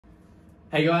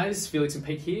Hey guys, Felix and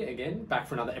Pete here again, back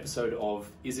for another episode of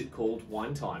Is It Called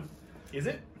Wine Time? Is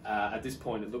it? At this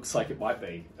point, it looks like it might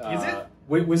be. Is it?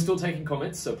 We're still taking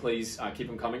comments, so please keep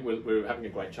them coming. We're having a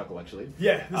great chuckle, actually.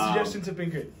 Yeah, the suggestions have been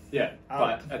good. Yeah,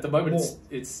 but at the moment, more.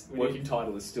 its working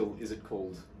title is still Is It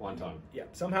Called Wine Time? Yeah,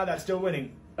 somehow that's still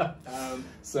winning.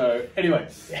 So anyway,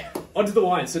 onto the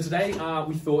wine. So today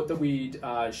we thought that we'd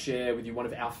share with you one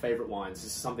of our favourite wines. This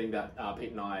is something that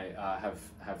Pete and I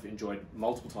have enjoyed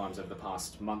multiple times over the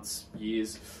past months,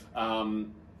 years.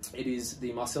 It is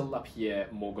the Marcel Lapierre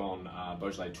Morgon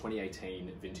Beaujolais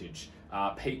 2018 vintage.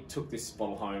 Pete took this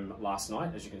bottle home last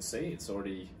night. As you can see, it's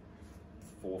already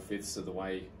 4/5 of the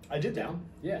way I did down.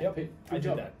 Yeah, yep. Pete, I did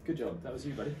job. that. Good job. That was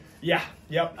you, buddy. Yeah,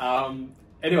 yep.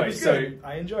 Anyway, so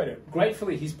I enjoyed it.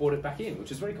 gratefully he's brought it back in,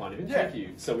 which is very kind of him. Yeah. Thank you.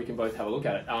 So we can both have a look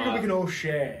at it. I think we can all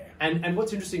share. And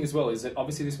what's interesting as well is that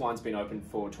obviously this wine's been open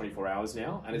for 24 hours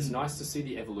now, and it's nice to see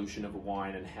the evolution of a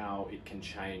wine and how it can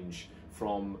change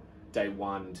from day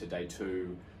one to day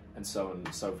two, and so on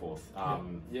and so forth.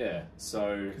 Yeah.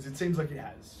 So Because it seems like it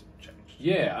has changed.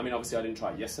 yeah, I mean, obviously I didn't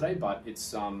try it yesterday, but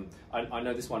it's I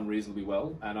know this one reasonably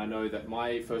well, and I know that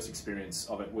my first experience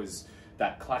of it was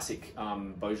that classic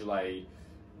Beaujolais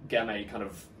Gamay kind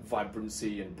of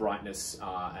vibrancy and brightness,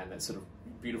 and that sort of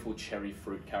beautiful cherry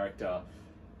fruit character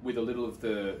with a little of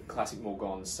the classic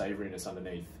Morgon savouriness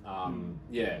underneath.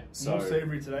 Yeah, so More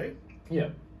savoury today. yeah,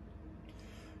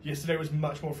 Yesterday was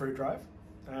much more fruit drive,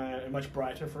 and much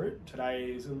brighter fruit. Today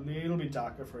is a little bit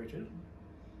darker fruited.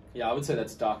 yeah, I would say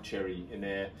that's dark cherry in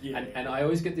there. Yeah. And I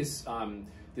always get this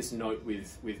this note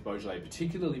with Beaujolais,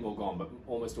 particularly Morgon, but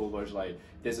almost all Beaujolais,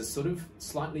 there's a sort of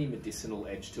slightly medicinal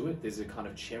edge to it. There's a kind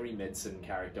of cherry medicine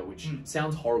character, which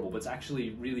sounds horrible, but it's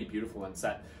actually really beautiful. And it's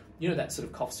that, you know, that sort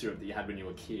of cough syrup that you had when you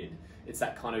were a kid. It's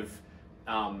that kind of,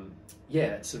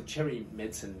 that sort of cherry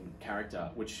medicine character,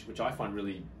 which I find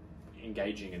really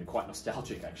engaging and quite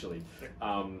nostalgic, actually.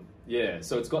 Yeah,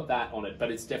 so it's got that on it, but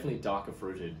it's definitely darker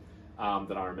fruited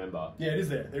than I remember. Yeah, it is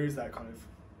there. There is that kind of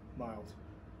mild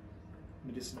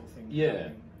medicinal thing. Yeah.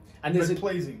 happening. And there's But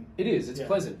pleasing. It is. It's Yeah.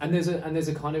 pleasant, and there's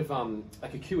a kind of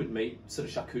like a cured meat sort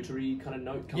of charcuterie kind of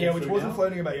note coming Yeah, through which wasn't now.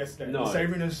 floating about yesterday. No. The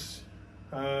savouriness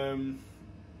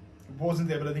wasn't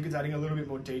there, but I think it's adding a little bit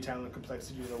more detail and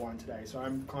complexity to the wine today. So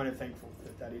I'm kind of thankful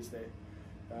that is there,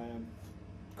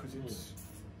 because it's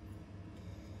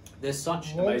There's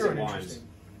such longer amazing and wines. interesting.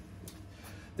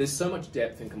 There's so much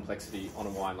depth and complexity on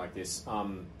a wine like this.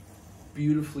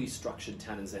 Beautifully structured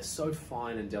tannins. They're so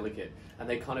fine and delicate, and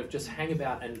they kind of just hang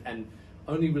about and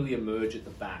only really emerge at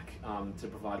the back to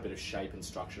provide a bit of shape and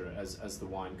structure as the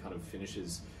wine kind of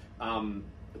finishes.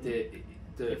 It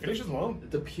finishes long.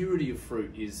 The purity of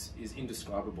fruit is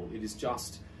indescribable. It is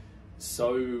just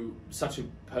such a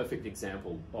perfect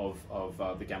example of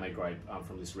the Gamay grape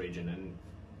from this region. And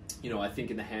you know, I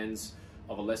think in the hands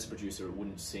of a lesser producer, it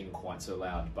wouldn't sing quite so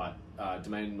loud. But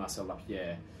Domaine Marcel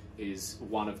Lapierre is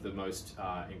one of the most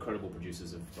incredible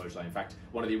producers of Beaujolais. In fact,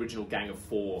 one of the original Gang of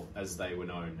Four, as they were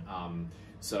known.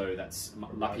 So that's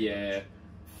Lapierre,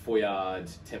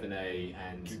 Foillard, Thévenet,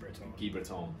 and Guy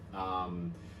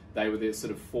Breton. They were the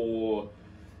sort of four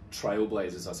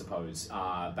trailblazers, I suppose,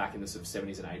 back in the sort of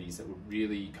 70s and 80s that were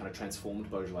really kind of transformed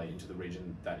Beaujolais into the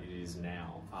region that it is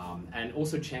now, and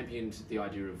also championed the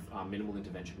idea of minimal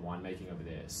intervention winemaking over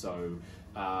there, so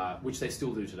which they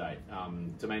still do today.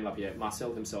 Domaine Lapierre,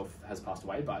 Marcel himself has passed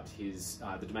away, but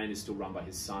the domain is still run by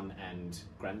his son and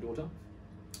granddaughter,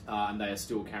 and they are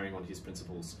still carrying on his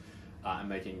principles and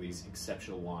making these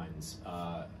exceptional wines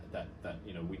that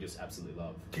you know we just absolutely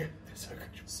love. Yeah, they're so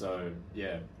good. So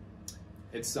yeah.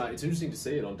 It's interesting to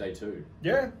see it on day two.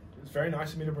 Yeah, it was very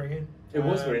nice of me to bring in. It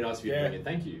was very nice of you to yeah. bring it.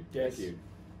 Thank you. Yes. Thank you.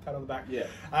 Pat on the back. Yeah.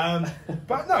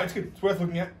 But no, it's good. It's worth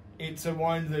looking at. It's a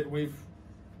wine that we've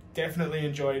definitely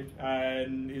enjoyed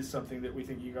and is something that we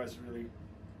think you guys really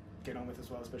get on with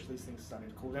as well, especially as things are starting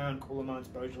to cool down. Cooler months,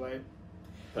 Beaujolais,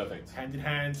 Perfect. hand in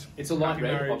hand. It's a light happy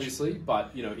red, marriage. obviously,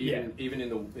 but you know, even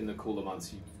in the cooler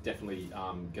months, you definitely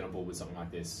get on board with something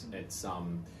like this. It's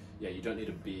you don't need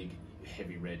a big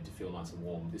heavy red to feel nice and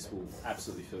warm. This will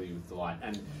absolutely fill you with delight.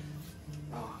 And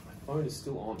my phone is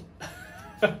still on.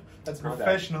 That's my bad.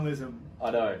 Professionalism.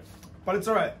 I know. But it's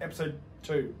alright. Episode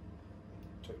 2.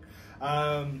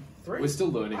 3? We're still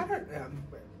learning. I don't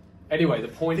Anyway, the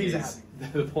point These are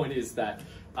is that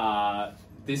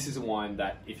this is a wine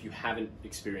that if you haven't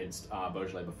experienced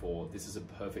Beaujolais before, this is a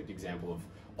perfect example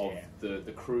of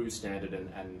the cru standard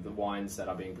and the wines that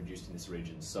are being produced in this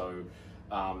region. So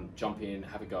jump in,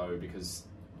 have a go, because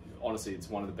honestly, it's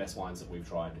one of the best wines that we've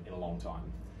tried in a long time.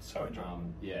 So enjoyable.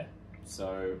 Yeah.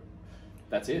 So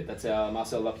that's it. That's our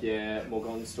Marcel Lapierre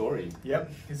Morgon story. Yep.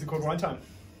 Is it called Wine Time?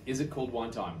 Is it called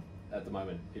Wine Time? At the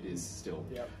moment, it is still.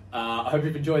 Yep. I hope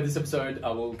you've enjoyed this episode.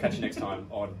 We'll catch you next time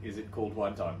on Is It Called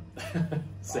Wine Time?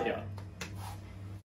 See ya.